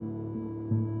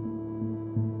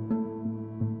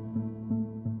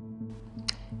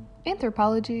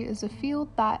Anthropology is a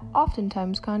field that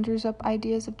oftentimes conjures up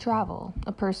ideas of travel,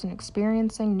 a person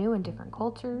experiencing new and different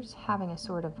cultures, having a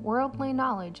sort of worldly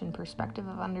knowledge and perspective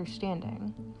of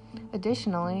understanding.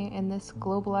 Additionally, in this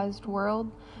globalized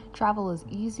world, travel is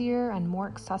easier and more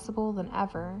accessible than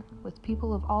ever, with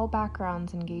people of all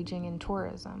backgrounds engaging in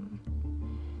tourism.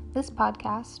 This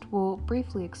podcast will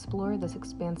briefly explore this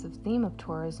expansive theme of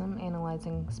tourism,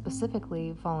 analyzing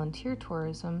specifically volunteer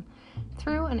tourism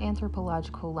through an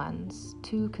anthropological lens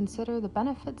to consider the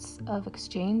benefits of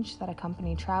exchange that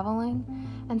accompany traveling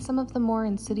and some of the more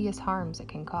insidious harms it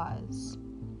can cause.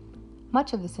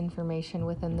 Much of this information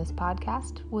within this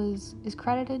podcast is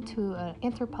credited to an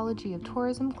Anthropology of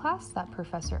Tourism class that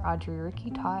Professor Audrey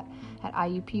Rickey taught at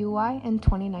IUPUI in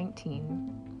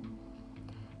 2019.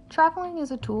 Traveling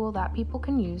is a tool that people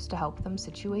can use to help them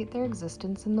situate their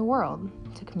existence in the world,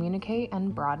 to communicate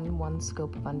and broaden one's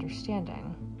scope of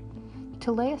understanding.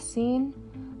 To lay a scene,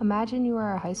 imagine you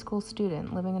are a high school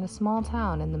student living in a small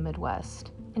town in the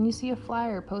Midwest, and you see a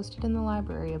flyer posted in the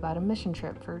library about a mission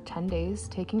trip for 10 days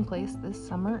taking place this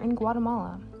summer in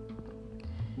Guatemala.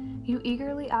 You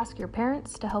eagerly ask your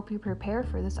parents to help you prepare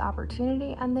for this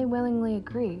opportunity, and they willingly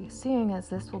agree, seeing as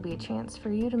this will be a chance for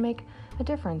you to make a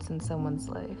difference in someone's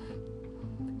life.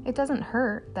 It doesn't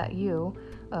hurt that you,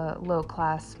 a low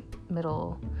to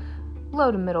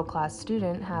middle class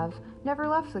student, have never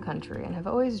left the country and have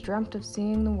always dreamt of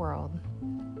seeing the world.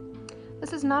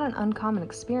 This is not an uncommon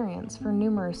experience for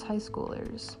numerous high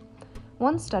schoolers.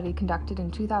 One study conducted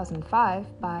in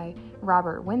 2005 by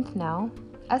Robert Winthnow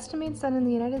estimates that in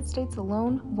the United States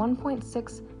alone,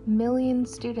 1.6 million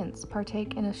students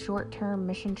partake in a short-term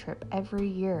mission trip every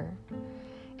year.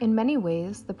 In many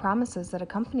ways, the promises that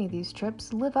accompany these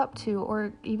trips live up to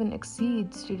or even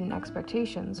exceed student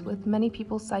expectations, with many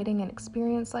people citing an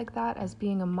experience like that as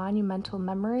being a monumental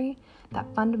memory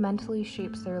that fundamentally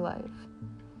shapes their life.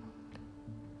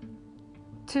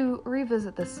 To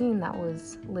revisit the scene that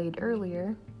was laid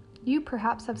earlier, you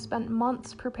perhaps have spent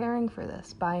months preparing for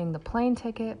this, buying the plane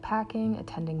ticket, packing,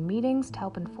 attending meetings to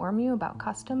help inform you about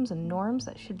customs and norms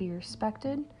that should be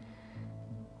respected.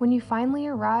 When you finally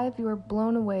arrive, you are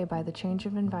blown away by the change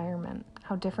of environment,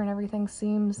 how different everything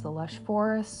seems, the lush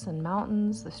forests and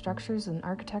mountains, the structures and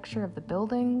architecture of the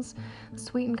buildings, the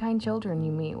sweet and kind children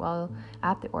you meet while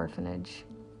at the orphanage,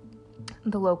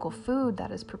 the local food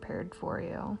that is prepared for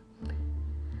you.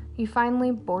 You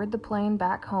finally board the plane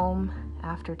back home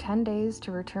after 10 days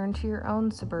to return to your own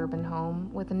suburban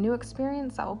home with a new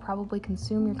experience that will probably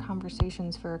consume your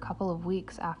conversations for a couple of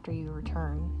weeks after you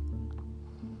return.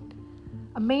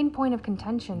 A main point of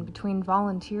contention between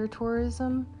volunteer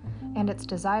tourism and its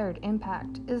desired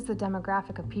impact is the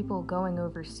demographic of people going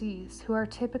overseas, who are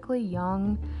typically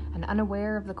young and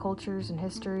unaware of the cultures and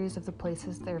histories of the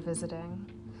places they're visiting.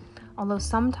 Although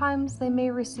sometimes they may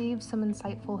receive some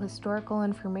insightful historical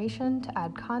information to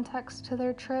add context to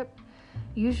their trip,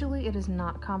 usually it is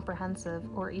not comprehensive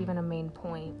or even a main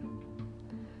point.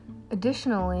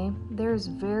 Additionally, there is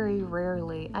very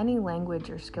rarely any language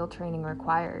or skill training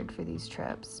required for these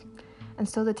trips, and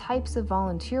so the types of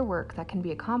volunteer work that can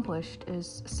be accomplished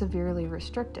is severely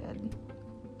restricted.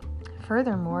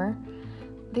 Furthermore,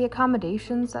 the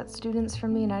accommodations that students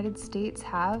from the United States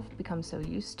have become so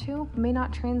used to may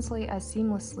not translate as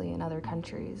seamlessly in other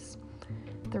countries.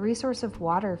 The resource of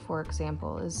water, for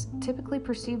example, is typically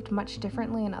perceived much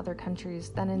differently in other countries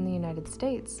than in the United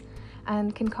States,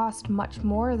 and can cost much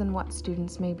more than what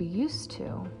students may be used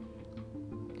to.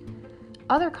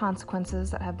 Other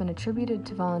consequences that have been attributed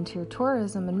to volunteer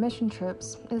tourism and mission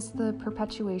trips is the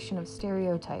perpetuation of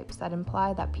stereotypes that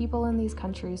imply that people in these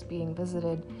countries being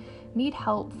visited need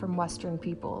help from Western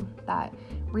people that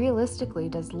realistically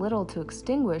does little to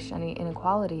extinguish any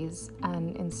inequalities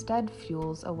and instead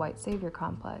fuels a white savior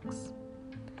complex.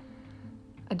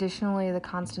 Additionally, the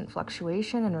constant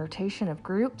fluctuation and rotation of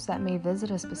groups that may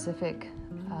visit a specific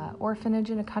orphanage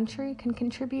in a country can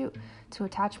contribute to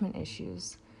attachment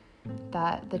issues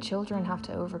that the children have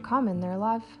to overcome in their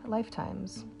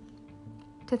lifetimes.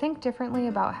 To think differently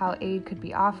about how aid could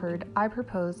be offered, I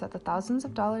propose that the thousands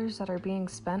of dollars that are being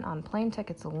spent on plane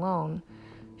tickets alone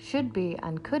should be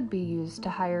and could be used to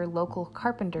hire local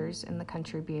carpenters in the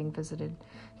country being visited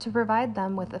to provide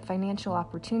them with a financial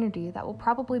opportunity that will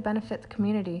probably benefit the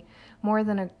community more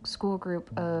than a school group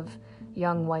of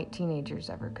young white teenagers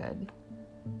ever could.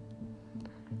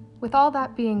 With all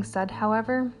that being said,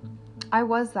 however, I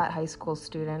was that high school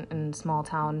student in small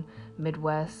town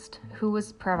Midwest who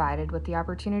was provided with the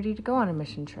opportunity to go on a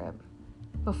mission trip.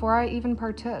 Before I even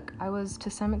partook, I was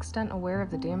to some extent aware of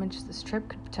the damage this trip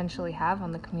could potentially have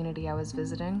on the community I was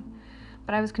visiting.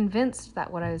 but I was convinced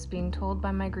that what I was being told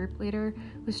by my group leader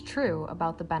was true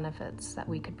about the benefits that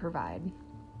we could provide.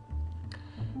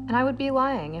 And I would be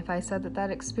lying if I said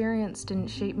that experience didn't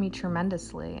shape me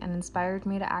tremendously and inspired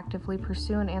me to actively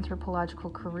pursue an anthropological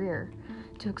career,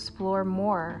 to explore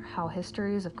more how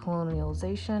histories of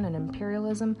colonialization and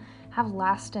imperialism have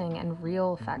lasting and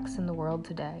real effects in the world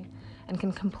today, and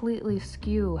can completely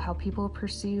skew how people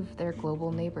perceive their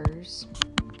global neighbors.